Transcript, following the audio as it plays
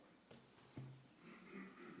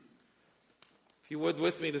If you would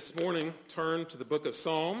with me this morning, turn to the book of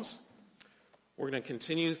Psalms. We're going to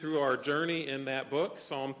continue through our journey in that book,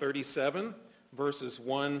 Psalm 37, verses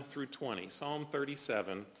 1 through 20. Psalm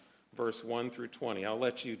 37, verse 1 through 20. I'll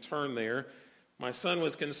let you turn there. My son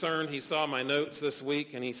was concerned. He saw my notes this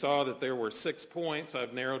week, and he saw that there were 6 points.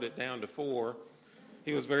 I've narrowed it down to 4.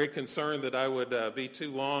 He was very concerned that I would be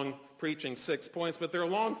too long preaching 6 points, but they're a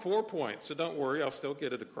long 4 points, so don't worry, I'll still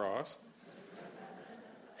get it across.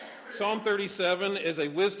 Psalm 37 is a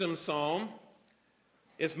wisdom psalm.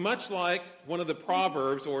 It's much like one of the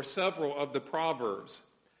Proverbs or several of the Proverbs.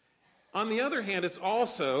 On the other hand, it's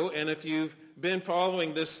also, and if you've been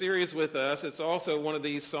following this series with us, it's also one of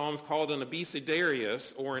these psalms called an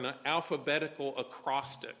abecedarius or an alphabetical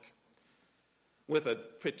acrostic with a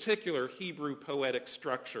particular Hebrew poetic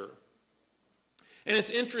structure. And it's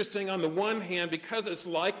interesting on the one hand, because it's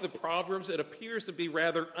like the Proverbs, it appears to be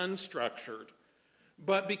rather unstructured.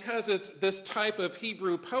 But because it's this type of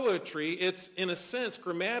Hebrew poetry, it's in a sense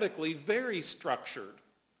grammatically very structured.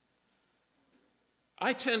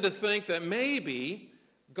 I tend to think that maybe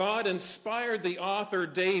God inspired the author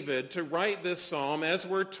David to write this psalm, as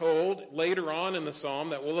we're told later on in the psalm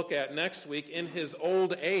that we'll look at next week, in his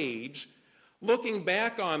old age, looking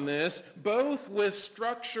back on this, both with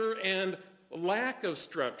structure and lack of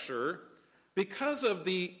structure, because of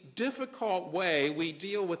the difficult way we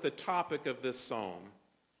deal with the topic of this psalm.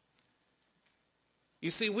 You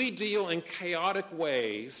see, we deal in chaotic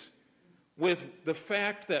ways with the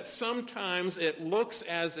fact that sometimes it looks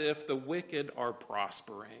as if the wicked are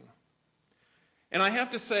prospering. And I have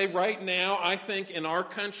to say right now, I think in our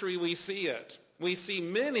country we see it. We see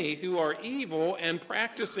many who are evil and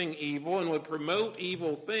practicing evil and would promote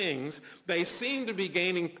evil things. They seem to be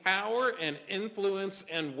gaining power and influence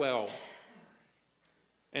and wealth.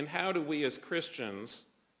 And how do we as Christians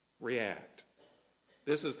react?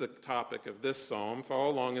 This is the topic of this psalm. Follow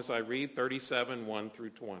along as I read 37, 1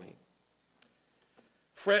 through 20.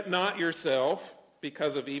 Fret not yourself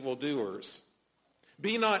because of evildoers.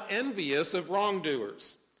 Be not envious of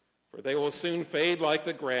wrongdoers, for they will soon fade like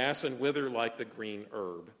the grass and wither like the green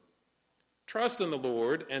herb. Trust in the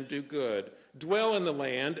Lord and do good. Dwell in the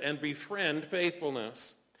land and befriend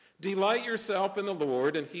faithfulness. Delight yourself in the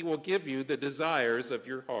Lord, and he will give you the desires of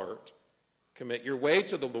your heart. Commit your way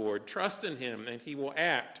to the Lord. Trust in him, and he will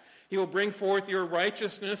act. He will bring forth your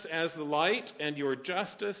righteousness as the light and your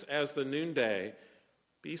justice as the noonday.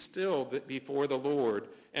 Be still before the Lord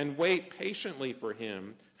and wait patiently for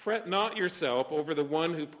him. Fret not yourself over the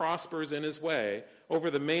one who prospers in his way,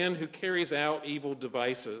 over the man who carries out evil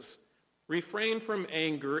devices. Refrain from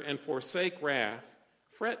anger and forsake wrath.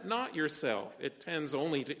 Fret not yourself, it tends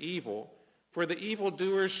only to evil. For the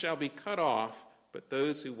evildoers shall be cut off, but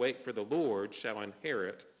those who wait for the Lord shall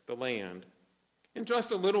inherit the land. In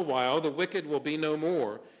just a little while the wicked will be no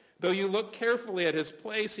more. Though you look carefully at his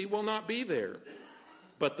place, he will not be there.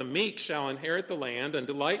 But the meek shall inherit the land and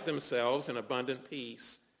delight themselves in abundant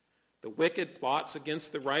peace. The wicked plots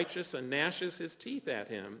against the righteous and gnashes his teeth at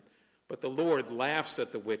him. But the Lord laughs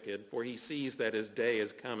at the wicked, for he sees that his day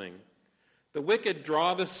is coming. The wicked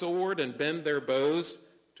draw the sword and bend their bows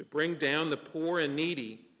to bring down the poor and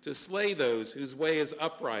needy, to slay those whose way is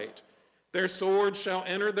upright. Their swords shall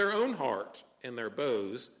enter their own heart, and their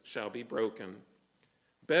bows shall be broken.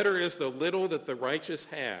 Better is the little that the righteous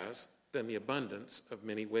has than the abundance of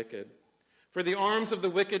many wicked. For the arms of the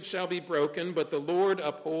wicked shall be broken, but the Lord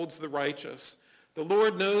upholds the righteous. The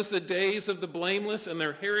Lord knows the days of the blameless, and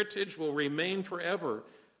their heritage will remain forever.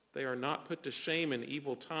 They are not put to shame in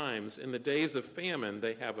evil times. In the days of famine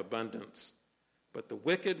they have abundance. But the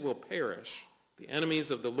wicked will perish. The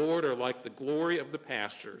enemies of the Lord are like the glory of the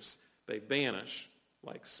pastures. They vanish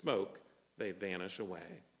like smoke. They vanish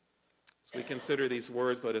away. As we consider these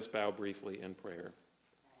words, let us bow briefly in prayer.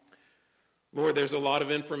 Lord, there's a lot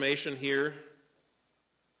of information here.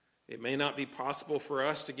 It may not be possible for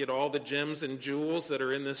us to get all the gems and jewels that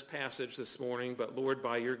are in this passage this morning, but Lord,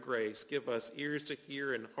 by your grace, give us ears to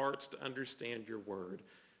hear and hearts to understand your word,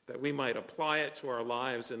 that we might apply it to our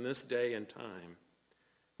lives in this day and time.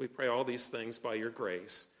 We pray all these things by your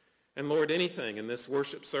grace. And Lord, anything in this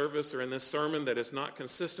worship service or in this sermon that is not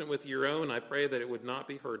consistent with your own, I pray that it would not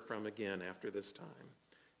be heard from again after this time.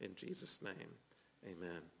 In Jesus' name,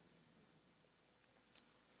 amen.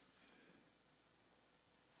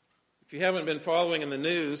 If you haven't been following in the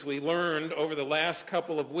news, we learned over the last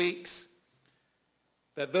couple of weeks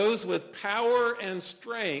that those with power and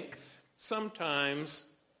strength sometimes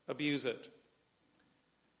abuse it.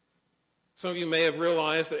 Some of you may have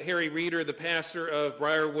realized that Harry Reeder, the pastor of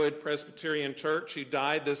Briarwood Presbyterian Church, who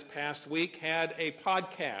died this past week, had a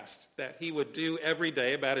podcast that he would do every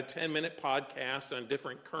day, about a 10-minute podcast on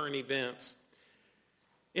different current events.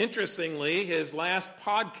 Interestingly, his last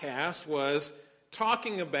podcast was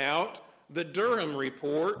talking about the Durham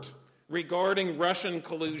report regarding Russian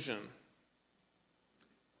collusion.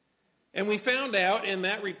 And we found out in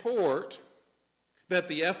that report that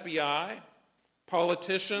the FBI,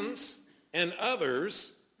 politicians, and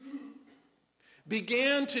others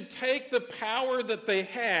began to take the power that they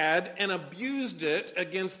had and abused it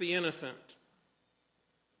against the innocent.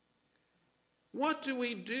 What do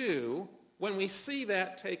we do when we see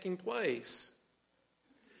that taking place?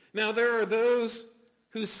 Now, there are those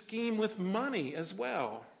who scheme with money as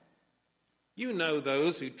well. You know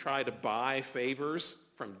those who try to buy favors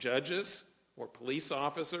from judges or police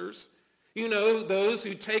officers. You know those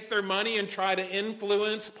who take their money and try to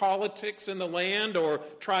influence politics in the land or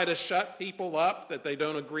try to shut people up that they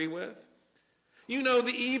don't agree with. You know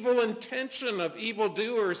the evil intention of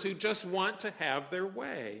evildoers who just want to have their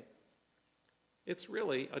way. It's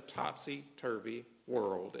really a topsy-turvy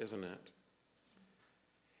world, isn't it?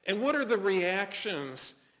 And what are the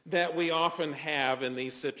reactions that we often have in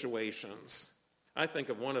these situations? I think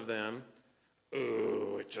of one of them.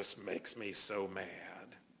 Ooh, it just makes me so mad.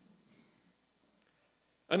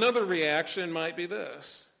 Another reaction might be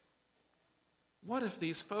this. What if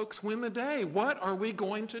these folks win the day? What are we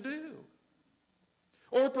going to do?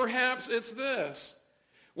 Or perhaps it's this.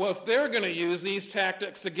 Well, if they're going to use these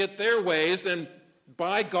tactics to get their ways, then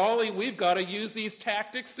by golly, we've got to use these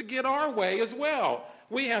tactics to get our way as well.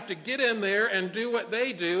 We have to get in there and do what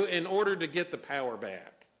they do in order to get the power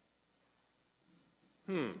back.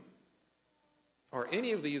 Are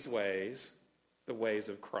any of these ways the ways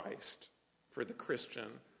of Christ for the Christian,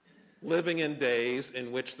 living in days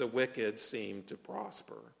in which the wicked seem to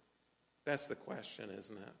prosper? That's the question,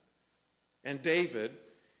 isn't it? And David,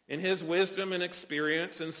 in his wisdom and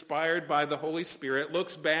experience, inspired by the Holy Spirit,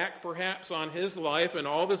 looks back perhaps on his life and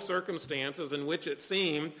all the circumstances in which it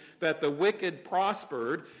seemed that the wicked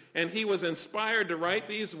prospered, and he was inspired to write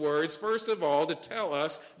these words, first of all, to tell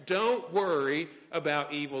us, don't worry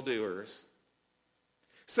about evildoers.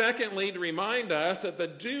 Secondly, to remind us that the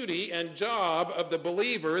duty and job of the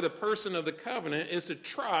believer, the person of the covenant, is to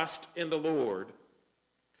trust in the Lord.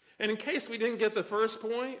 And in case we didn't get the first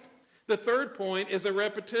point, the third point is a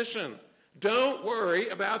repetition. Don't worry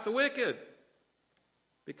about the wicked,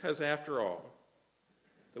 because after all,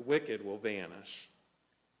 the wicked will vanish.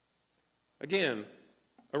 Again,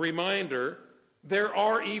 a reminder, there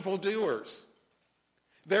are evildoers.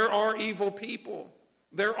 There are evil people.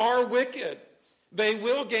 There are wicked. They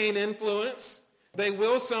will gain influence. They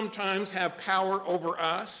will sometimes have power over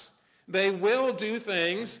us. They will do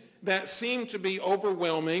things that seem to be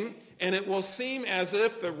overwhelming, and it will seem as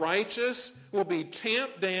if the righteous will be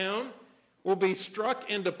tamped down, will be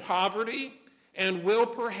struck into poverty, and will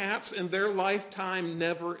perhaps in their lifetime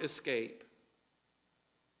never escape.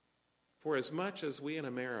 For as much as we in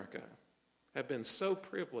America have been so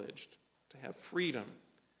privileged to have freedom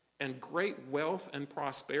and great wealth and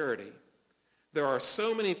prosperity, there are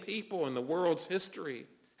so many people in the world's history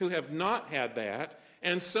who have not had that,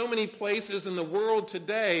 and so many places in the world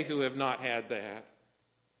today who have not had that.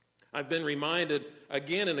 I've been reminded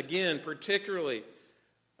again and again, particularly,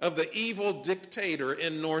 of the evil dictator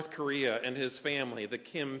in North Korea and his family, the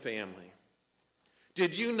Kim family.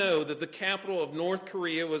 Did you know that the capital of North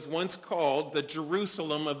Korea was once called the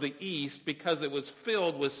Jerusalem of the East because it was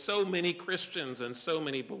filled with so many Christians and so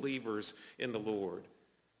many believers in the Lord?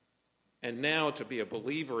 And now to be a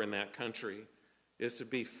believer in that country is to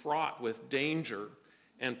be fraught with danger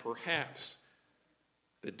and perhaps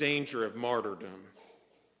the danger of martyrdom.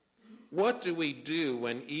 What do we do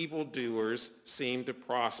when evildoers seem to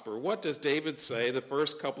prosper? What does David say the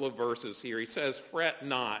first couple of verses here? He says, fret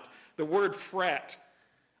not. The word fret,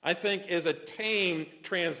 I think, is a tame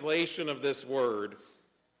translation of this word.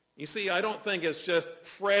 You see, I don't think it's just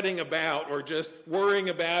fretting about or just worrying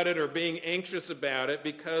about it or being anxious about it,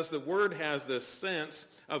 because the word has this sense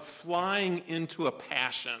of flying into a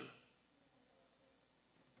passion.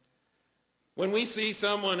 When we see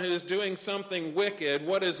someone who's doing something wicked,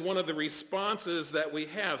 what is one of the responses that we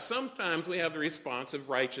have? Sometimes we have the response of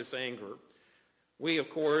righteous anger. We, of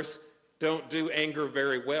course, don't do anger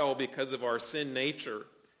very well because of our sin nature.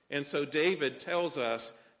 And so David tells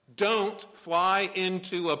us, don't fly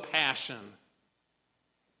into a passion.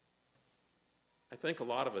 I think a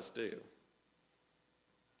lot of us do.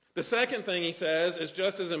 The second thing he says is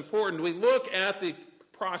just as important. We look at the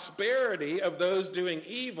prosperity of those doing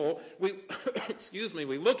evil, we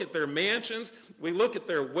we look at their mansions, we look at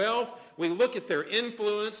their wealth, we look at their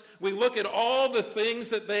influence, we look at all the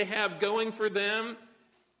things that they have going for them,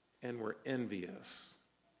 and we're envious.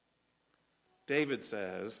 David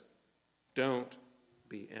says, don't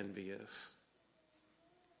be envious.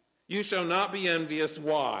 You shall not be envious.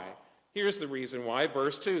 Why? Here's the reason why.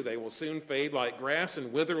 Verse 2, they will soon fade like grass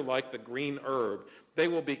and wither like the green herb. They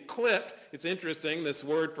will be clipped. It's interesting, this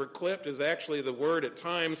word for clipped is actually the word at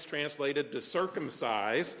times translated to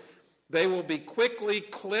circumcise. They will be quickly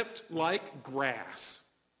clipped like grass.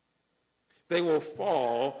 They will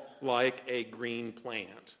fall like a green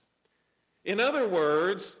plant. In other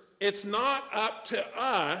words, it's not up to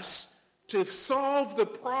us to solve the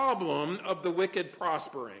problem of the wicked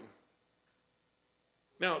prospering.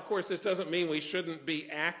 Now, of course, this doesn't mean we shouldn't be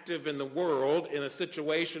active in the world in a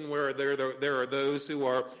situation where there are those who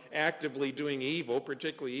are actively doing evil,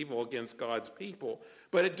 particularly evil against God's people.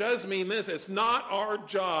 But it does mean this: it's not our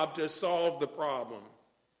job to solve the problem.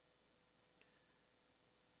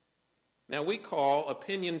 Now, we call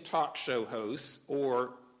opinion talk show hosts,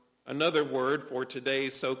 or another word for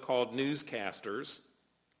today's so-called newscasters,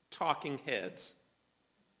 talking heads.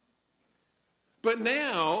 But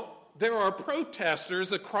now, there are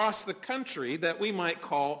protesters across the country that we might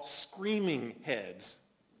call screaming heads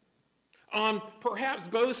on perhaps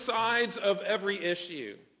both sides of every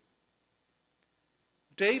issue.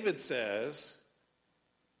 David says,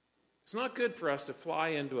 it's not good for us to fly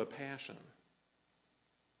into a passion.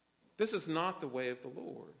 This is not the way of the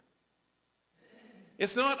Lord.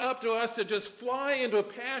 It's not up to us to just fly into a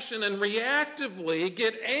passion and reactively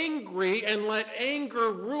get angry and let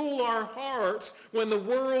anger rule our hearts when the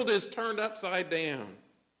world is turned upside down.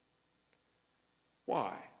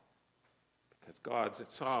 Why? Because God's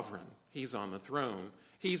sovereign. He's on the throne.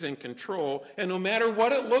 He's in control. And no matter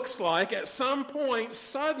what it looks like, at some point,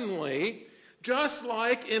 suddenly, just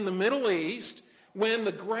like in the Middle East, when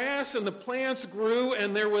the grass and the plants grew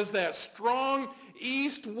and there was that strong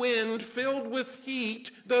east wind filled with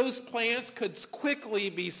heat, those plants could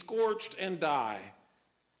quickly be scorched and die.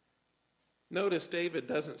 Notice David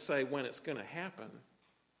doesn't say when it's going to happen.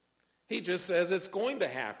 He just says it's going to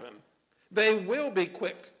happen. They will be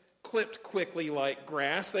clipped quickly like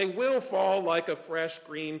grass. They will fall like a fresh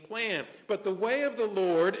green plant. But the way of the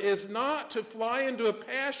Lord is not to fly into a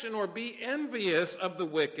passion or be envious of the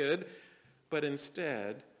wicked, but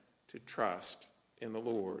instead to trust in the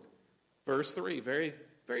Lord. Verse 3, very,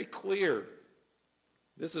 very clear.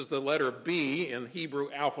 This is the letter B in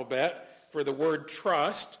Hebrew alphabet for the word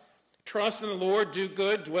trust. Trust in the Lord, do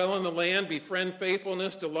good, dwell in the land, befriend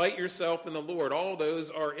faithfulness, delight yourself in the Lord. All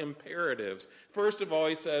those are imperatives. First of all,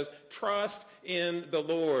 he says, trust in the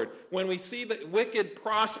Lord. When we see the wicked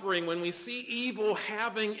prospering, when we see evil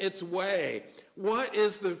having its way, what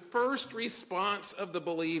is the first response of the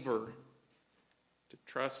believer? To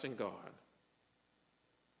trust in God.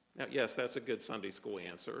 Now, yes, that's a good Sunday school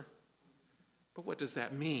answer. But what does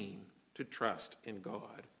that mean, to trust in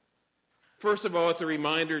God? First of all, it's a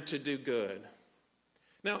reminder to do good.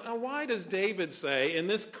 Now, why does David say, in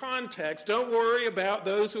this context, don't worry about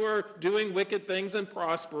those who are doing wicked things and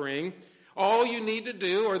prospering. All you need to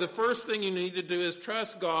do, or the first thing you need to do, is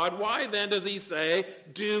trust God. Why then does he say,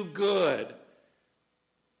 do good?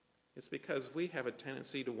 It's because we have a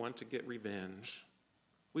tendency to want to get revenge.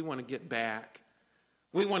 We want to get back.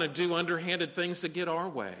 We want to do underhanded things to get our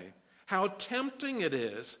way. How tempting it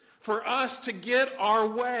is for us to get our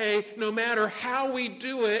way no matter how we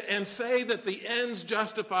do it and say that the ends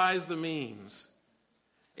justifies the means.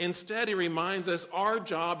 Instead, he reminds us our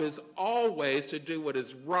job is always to do what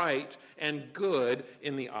is right and good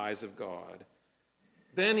in the eyes of God.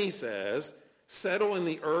 Then he says, settle in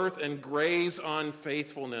the earth and graze on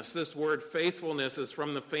faithfulness. This word faithfulness is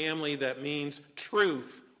from the family that means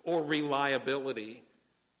truth or reliability.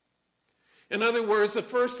 In other words, the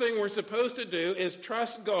first thing we're supposed to do is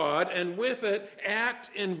trust God and with it act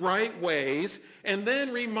in right ways, and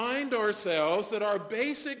then remind ourselves that our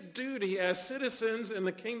basic duty as citizens in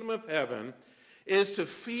the kingdom of heaven is to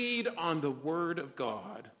feed on the word of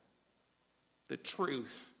God, the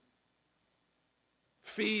truth.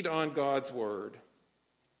 Feed on God's word.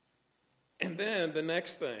 And then the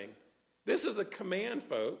next thing, this is a command,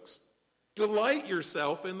 folks. Delight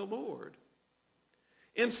yourself in the Lord.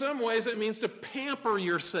 In some ways, it means to pamper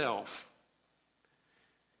yourself.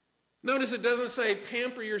 Notice it doesn't say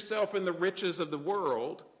pamper yourself in the riches of the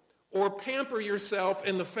world or pamper yourself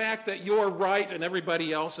in the fact that you're right and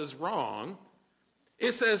everybody else is wrong.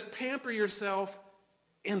 It says pamper yourself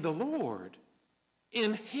in the Lord,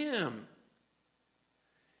 in him.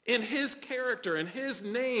 in his character, in his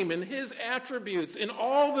name, in his attributes, in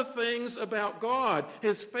all the things about God,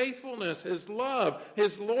 his faithfulness, his love,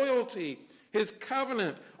 his loyalty, his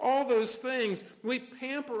covenant, all those things. We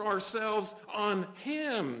pamper ourselves on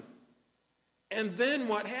him. And then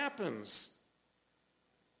what happens?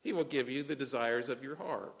 He will give you the desires of your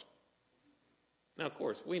heart. Now, of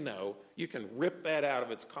course, we know you can rip that out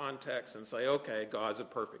of its context and say, okay, God's a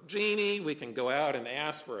perfect genie. We can go out and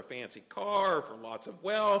ask for a fancy car or for lots of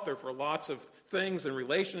wealth or for lots of things and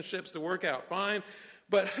relationships to work out fine.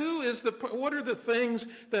 But what are the things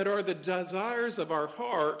that are the desires of our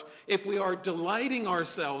heart if we are delighting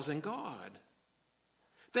ourselves in God?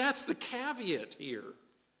 That's the caveat here.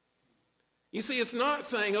 You see, it's not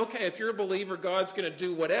saying, okay, if you're a believer, God's going to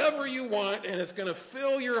do whatever you want and it's going to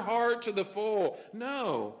fill your heart to the full.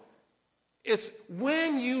 No. It's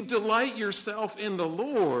when you delight yourself in the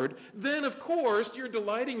Lord, then of course you're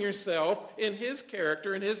delighting yourself in his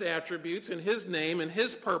character, in his attributes, in his name, in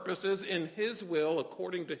his purposes, in his will,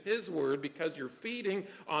 according to his word, because you're feeding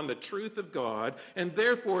on the truth of God. And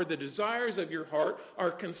therefore the desires of your heart are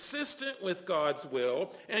consistent with God's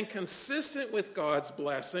will and consistent with God's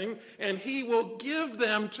blessing, and he will give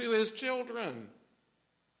them to his children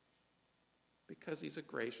because he's a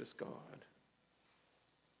gracious God.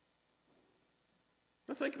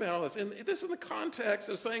 Now think about all this. And this is in the context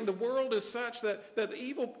of saying the world is such that the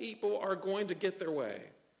evil people are going to get their way.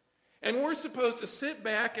 And we're supposed to sit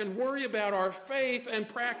back and worry about our faith and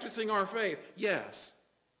practicing our faith. Yes.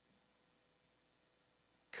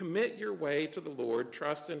 Commit your way to the Lord,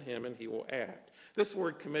 trust in him, and he will act. This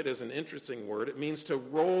word commit is an interesting word. It means to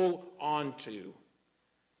roll onto.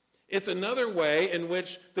 It's another way in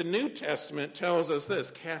which the New Testament tells us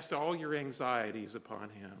this: cast all your anxieties upon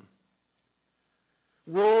him.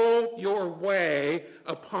 Roll your way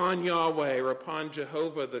upon Yahweh or upon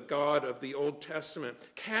Jehovah, the God of the Old Testament.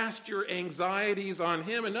 Cast your anxieties on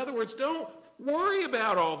him. In other words, don't worry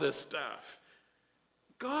about all this stuff.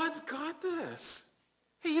 God's got this.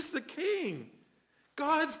 He's the king.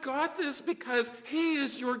 God's got this because he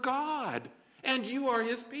is your God and you are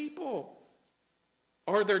his people.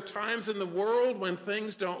 Are there times in the world when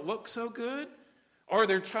things don't look so good? Are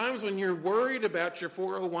there times when you're worried about your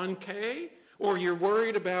 401k? Or you're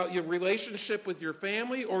worried about your relationship with your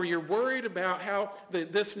family, or you're worried about how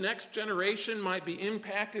this next generation might be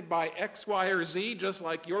impacted by X, Y, or Z, just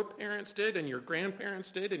like your parents did and your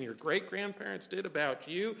grandparents did and your great-grandparents did about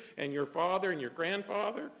you and your father and your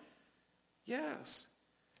grandfather? Yes.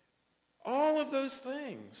 All of those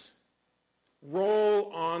things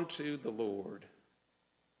roll onto the Lord.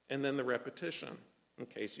 And then the repetition, in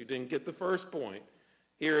case you didn't get the first point.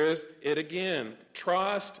 Here is it again.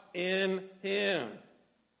 Trust in him.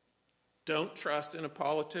 Don't trust in a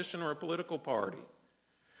politician or a political party.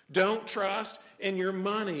 Don't trust in your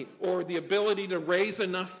money or the ability to raise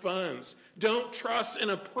enough funds. Don't trust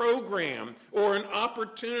in a program or an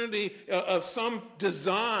opportunity of some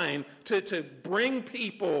design to bring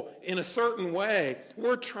people in a certain way.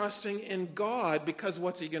 We're trusting in God because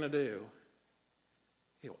what's he going to do?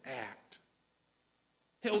 He'll act.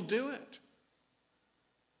 He'll do it.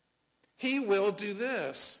 He will do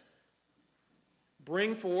this.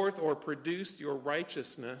 Bring forth or produce your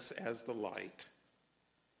righteousness as the light.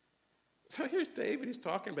 So here's David. He's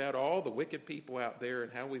talking about all the wicked people out there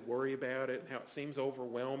and how we worry about it and how it seems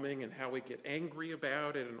overwhelming and how we get angry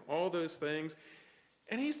about it and all those things.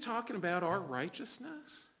 And he's talking about our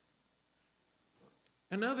righteousness.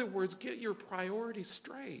 In other words, get your priorities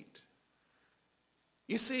straight.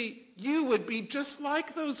 You see, you would be just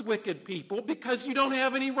like those wicked people because you don't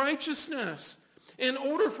have any righteousness. In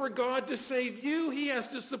order for God to save you, he has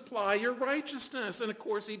to supply your righteousness. And of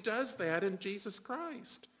course, he does that in Jesus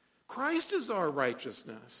Christ. Christ is our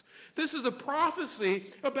righteousness. This is a prophecy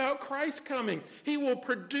about Christ coming. He will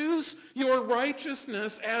produce your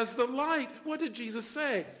righteousness as the light. What did Jesus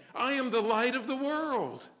say? I am the light of the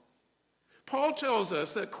world. Paul tells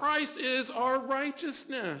us that Christ is our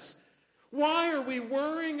righteousness. Why are we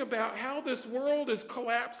worrying about how this world is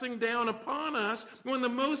collapsing down upon us when the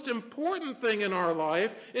most important thing in our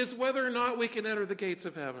life is whether or not we can enter the gates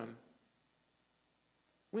of heaven?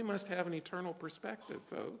 We must have an eternal perspective,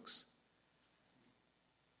 folks.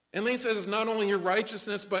 And then he says it's not only your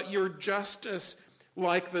righteousness, but your justice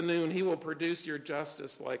like the noon. He will produce your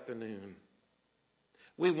justice like the noon.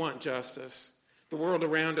 We want justice. The world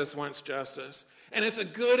around us wants justice. And it's a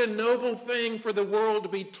good and noble thing for the world to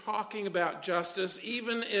be talking about justice,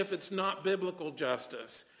 even if it's not biblical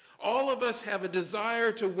justice. All of us have a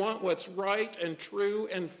desire to want what's right and true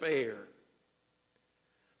and fair.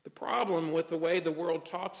 The problem with the way the world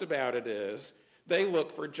talks about it is they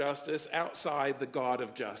look for justice outside the God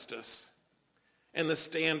of justice and the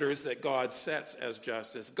standards that God sets as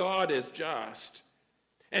justice. God is just,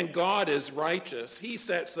 and God is righteous. He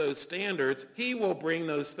sets those standards. He will bring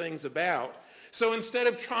those things about. So instead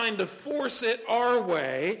of trying to force it our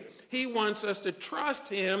way, he wants us to trust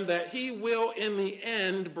him that he will, in the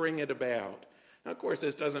end, bring it about. Now, of course,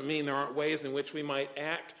 this doesn't mean there aren't ways in which we might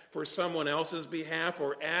act for someone else's behalf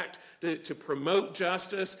or act to promote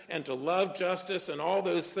justice and to love justice and all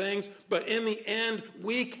those things. But in the end,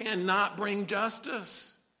 we cannot bring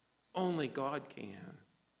justice. Only God can.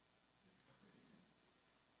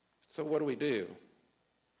 So what do?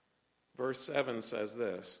 Verse 7 says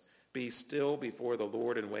this, "Be still before the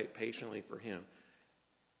Lord and wait patiently for him."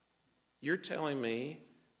 You're telling me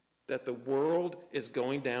that the world is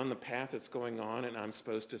going down the path it's going on and I'm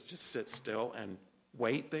supposed to just sit still and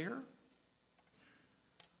wait there?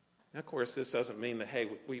 Now, of course, this doesn't mean that, hey,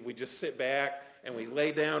 we just sit back and we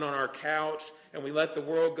lay down on our couch and we let the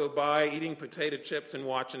world go by eating potato chips and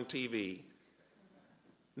watching TV.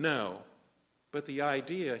 No. But the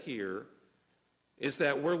idea here is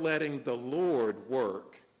that we're letting the Lord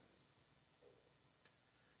work.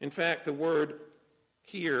 In fact, the word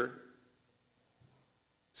here,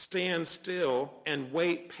 stand still and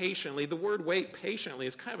wait patiently. The word wait patiently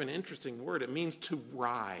is kind of an interesting word. It means to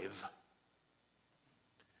writhe.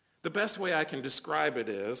 The best way I can describe it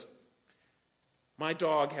is, my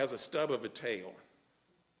dog has a stub of a tail.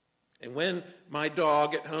 And when my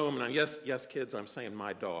dog at home, and yes, kids, I'm saying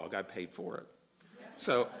my dog, I paid for it.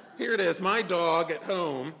 So here it is, my dog at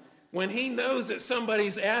home, when he knows that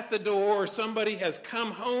somebody's at the door or somebody has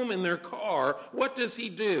come home in their car, what does he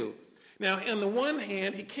do? Now, on the one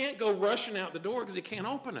hand, he can't go rushing out the door because he can't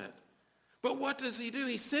open it. But what does he do?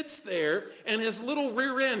 He sits there, and his little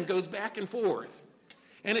rear end goes back and forth.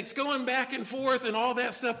 And it's going back and forth and all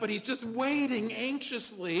that stuff, but he's just waiting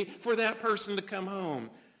anxiously for that person to come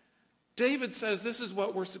home. David says this is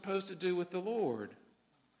what we're supposed to do with the Lord.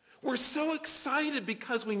 We're so excited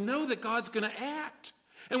because we know that God's going to act.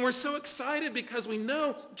 And we're so excited because we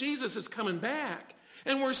know Jesus is coming back.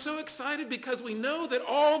 And we're so excited because we know that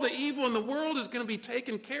all the evil in the world is going to be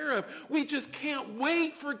taken care of. We just can't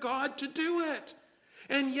wait for God to do it.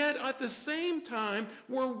 And yet at the same time,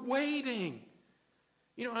 we're waiting.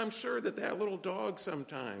 You know, I'm sure that little dog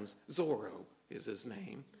sometimes, Zorro is his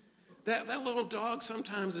name, that little dog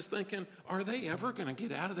sometimes is thinking, are they ever going to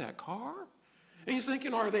get out of that car? And he's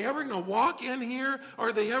thinking, are they ever going to walk in here?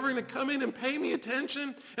 Are they ever going to come in and pay me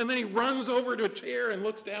attention? And then he runs over to a chair and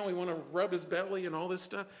looks down. We want to rub his belly and all this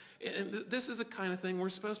stuff. And this is the kind of thing we're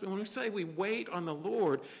supposed to be. When we say we wait on the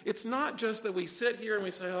Lord, it's not just that we sit here and we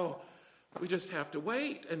say, oh, we just have to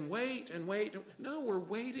wait and wait and wait. No, we're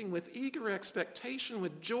waiting with eager expectation,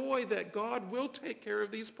 with joy that God will take care of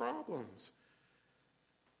these problems.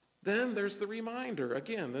 Then there's the reminder,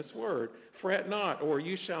 again, this word, fret not, or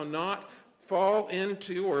you shall not fall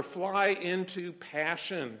into or fly into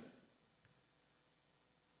passion.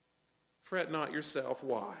 Fret not yourself.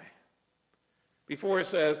 Why? Before it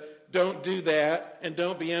says, don't do that and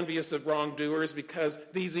don't be envious of wrongdoers because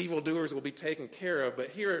these evildoers will be taken care of. But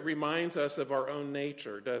here it reminds us of our own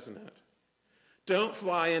nature, doesn't it? Don't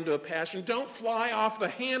fly into a passion. Don't fly off the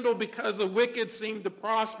handle because the wicked seem to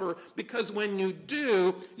prosper, because when you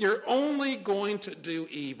do, you're only going to do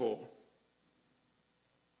evil.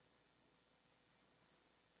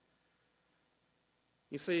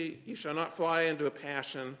 You see, you shall not fly into a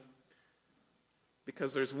passion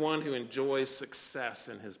because there's one who enjoys success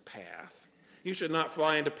in his path. You should not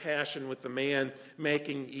fly into passion with the man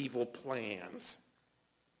making evil plans.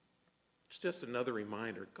 It's just another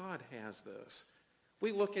reminder. God has this.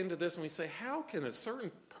 We look into this and we say, how can a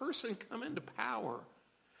certain person come into power?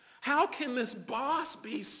 How can this boss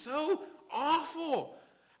be so awful?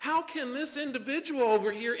 How can this individual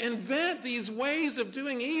over here invent these ways of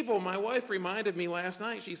doing evil? My wife reminded me last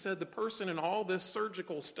night, she said the person in all this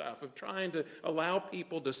surgical stuff of trying to allow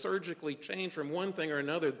people to surgically change from one thing or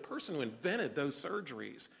another, the person who invented those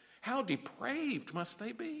surgeries, how depraved must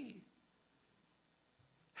they be?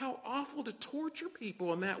 How awful to torture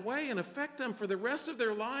people in that way and affect them for the rest of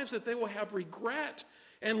their lives, that they will have regret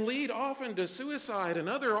and lead often to suicide and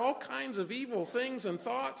all kinds of evil things and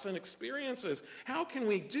thoughts and experiences. How can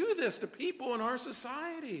we do this to people in our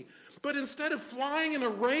society? But instead of flying in a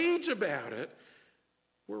rage about it,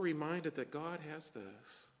 we're reminded that God has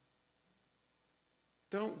this.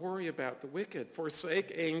 Don't worry about the wicked.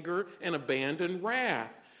 Forsake anger and abandon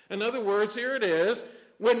wrath. In other words, here it is.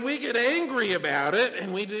 When we get angry about it,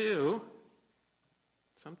 and we do,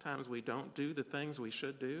 sometimes we don't do the things we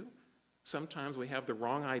should do. Sometimes we have the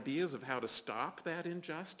wrong ideas of how to stop that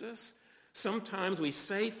injustice. Sometimes we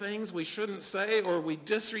say things we shouldn't say, or we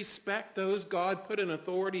disrespect those God put in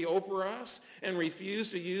authority over us and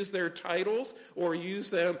refuse to use their titles or use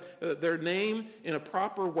their name in a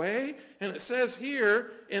proper way. And it says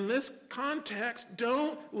here, in this context,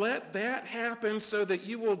 don't let that happen so that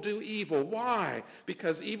you will do evil. Why?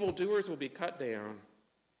 Because evildoers will be cut down.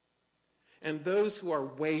 And those who are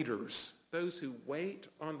waiters, those who wait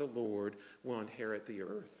on the Lord, will inherit the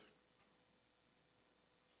earth.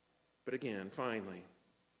 But again, finally,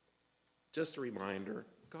 just a reminder,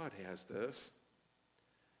 God has this.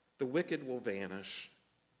 The wicked will vanish.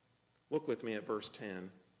 Look with me at verse 10.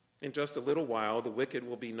 In just a little while, the wicked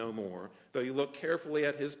will be no more. Though you look carefully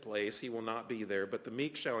at his place, he will not be there. But the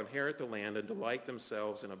meek shall inherit the land and delight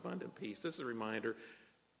themselves in abundant peace. This is a reminder.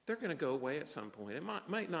 They're going to go away at some point. It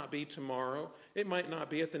might not be tomorrow. It might not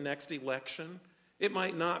be at the next election. It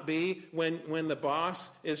might not be when the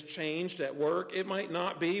boss is changed at work. It might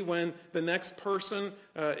not be when the next person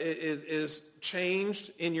is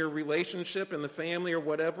changed in your relationship, in the family or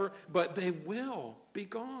whatever, but they will be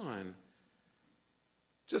gone.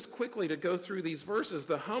 Just quickly to go through these verses,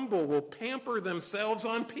 the humble will pamper themselves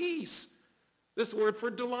on peace. This word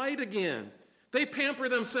for delight again. They pamper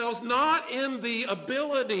themselves not in the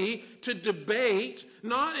ability to debate,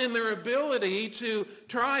 not in their ability to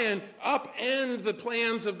try and upend the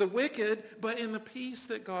plans of the wicked, but in the peace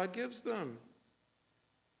that God gives them.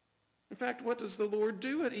 In fact, what does the Lord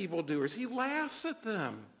do at evildoers? He laughs at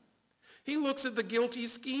them. He looks at the guilty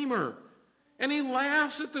schemer, and he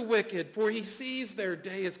laughs at the wicked, for he sees their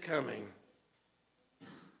day is coming.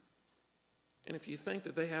 And if you think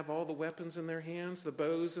that they have all the weapons in their hands, the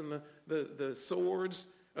bows and the swords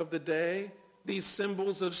of the day, these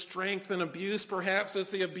symbols of strength and abuse, perhaps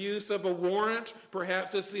it's the abuse of a warrant,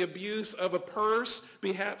 perhaps it's the abuse of a purse,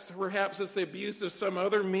 perhaps it's the abuse of some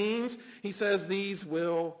other means, he says these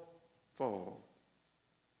will fall.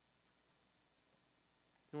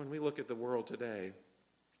 And when we look at the world today,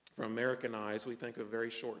 from American eyes, we think of a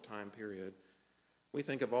very short time period. We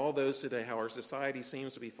think of all those today, how our society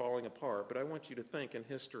seems to be falling apart. But I want you to think in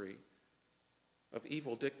history of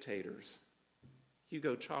evil dictators.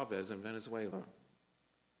 Hugo Chavez in Venezuela,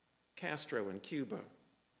 Castro in Cuba,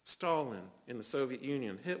 Stalin in the Soviet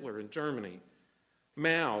Union, Hitler in Germany,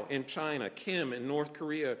 Mao in China, Kim in North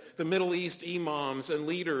Korea, the Middle East imams and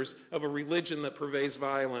leaders of a religion that purveys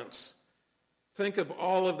violence. Think of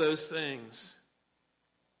all of those things.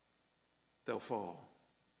 They'll fall.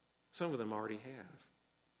 Some of them already have.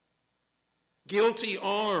 Guilty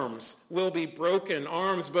arms will be broken.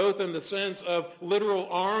 Arms both in the sense of literal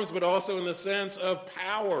arms, but also in the sense of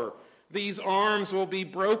power. These arms will be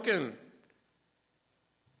broken.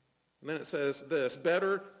 And then it says this,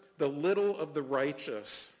 better the little of the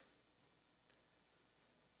righteous.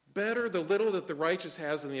 Better the little that the righteous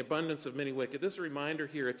has than the abundance of many wicked. This is a reminder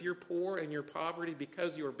here, if you're poor and you're poverty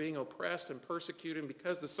because you are being oppressed and persecuted, and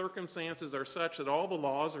because the circumstances are such that all the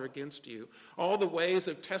laws are against you, all the ways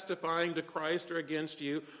of testifying to Christ are against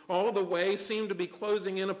you, all the ways seem to be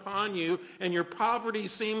closing in upon you, and your poverty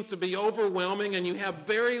seems to be overwhelming, and you have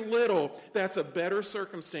very little, that's a better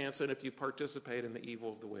circumstance than if you participate in the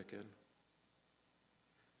evil of the wicked.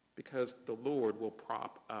 Because the Lord will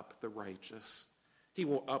prop up the righteous. He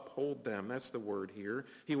will uphold them. That's the word here.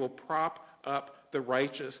 He will prop up the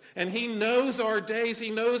righteous. And he knows our days.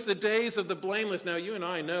 He knows the days of the blameless. Now, you and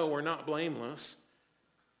I know we're not blameless.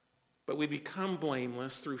 But we become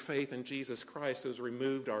blameless through faith in Jesus Christ who has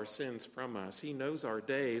removed our sins from us. He knows our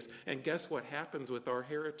days. And guess what happens with our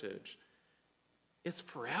heritage? It's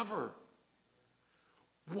forever.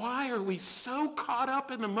 Why are we so caught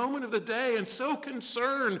up in the moment of the day and so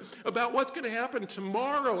concerned about what's going to happen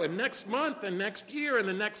tomorrow and next month and next year and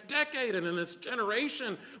the next decade and in this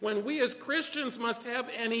generation when we as Christians must have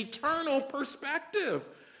an eternal perspective?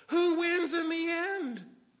 Who wins in the end?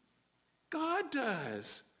 God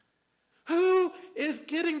does. Who is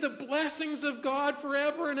getting the blessings of God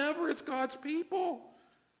forever and ever? It's God's people.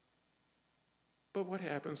 But what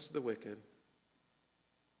happens to the wicked?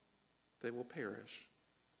 They will perish.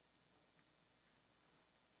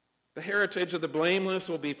 The heritage of the blameless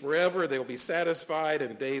will be forever. They will be satisfied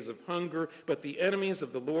in days of hunger, but the enemies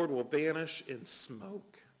of the Lord will vanish in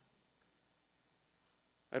smoke.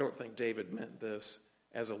 I don't think David meant this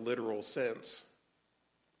as a literal sense,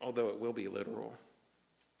 although it will be literal.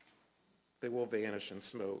 They will vanish in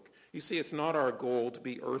smoke. You see, it's not our goal to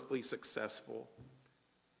be earthly successful,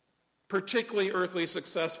 particularly earthly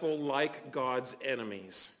successful like God's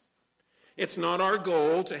enemies. It's not our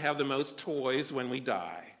goal to have the most toys when we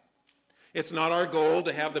die. It's not our goal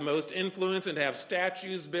to have the most influence and to have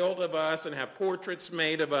statues built of us and have portraits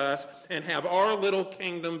made of us and have our little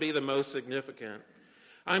kingdom be the most significant.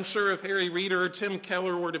 I'm sure if Harry Reeder or Tim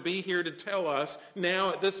Keller were to be here to tell us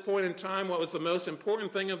now at this point in time what was the most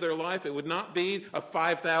important thing of their life, it would not be a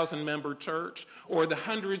 5,000-member church or the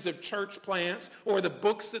hundreds of church plants or the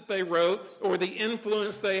books that they wrote or the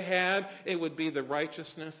influence they had. It would be the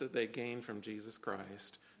righteousness that they gained from Jesus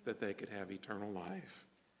Christ, that they could have eternal life.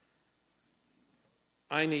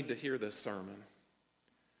 I need to hear this sermon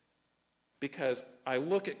because I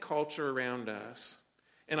look at culture around us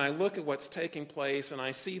and I look at what's taking place and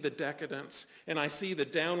I see the decadence and I see the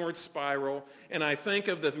downward spiral and I think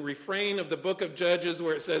of the refrain of the book of Judges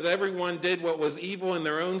where it says everyone did what was evil in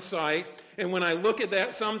their own sight. And when I look at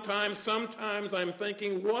that sometimes I'm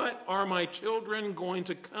thinking, what are my children going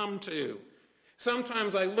to come to?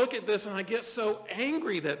 Sometimes I look at this and I get so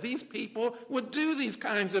angry that these people would do these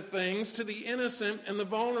kinds of things to the innocent and the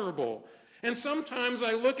vulnerable. And sometimes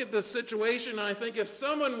I look at the situation and I think if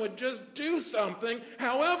someone would just do something,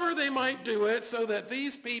 however they might do it, so that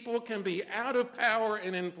these people can be out of power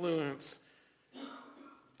and influence.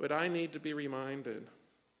 But I need to be reminded,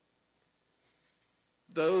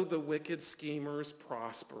 though the wicked schemers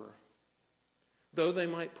prosper, though they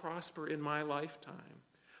might prosper in my lifetime,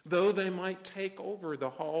 though they might take over the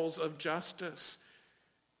halls of justice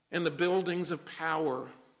and the buildings of power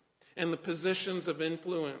and the positions of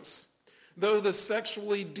influence, though the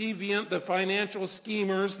sexually deviant, the financial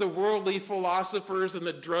schemers, the worldly philosophers, and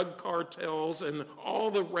the drug cartels, and all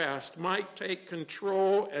the rest might take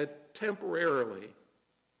control temporarily,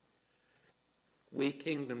 we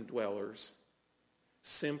kingdom dwellers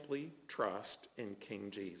simply trust in King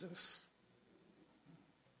Jesus.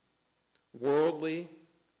 Worldly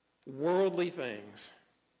things.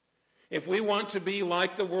 If we want to be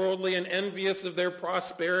like the worldly and envious of their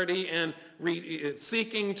prosperity and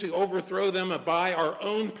seeking to overthrow them by our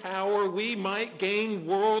own power, we might gain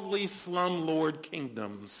worldly slumlord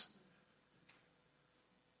kingdoms.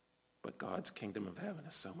 But God's kingdom of heaven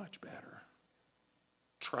is so much better.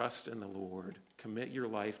 Trust in the Lord. Commit your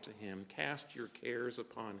life to him. Cast your cares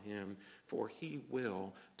upon him, for he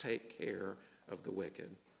will take care of the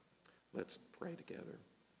wicked. Let's pray together.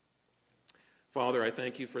 Father, I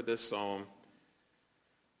thank you for this psalm.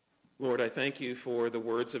 Lord, I thank you for the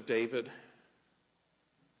words of David.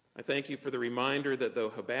 I thank you for the reminder that though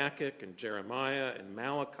Habakkuk and Jeremiah and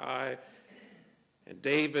Malachi and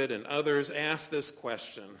David and others ask this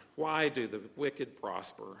question, why do the wicked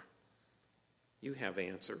prosper? You have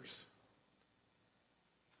answers.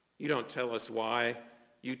 You don't tell us why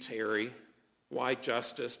you tarry, why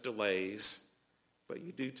justice delays, but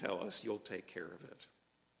you do tell us you'll take care of it.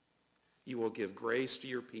 You will give grace to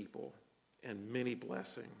your people and many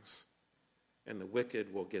blessings, and the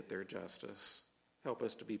wicked will get their justice. Help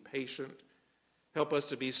us to be patient. Help us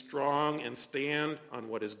to be strong and stand on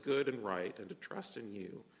what is good and right and to trust in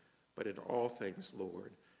you, but in all things,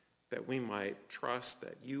 Lord, that we might trust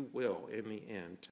that you will, in the end,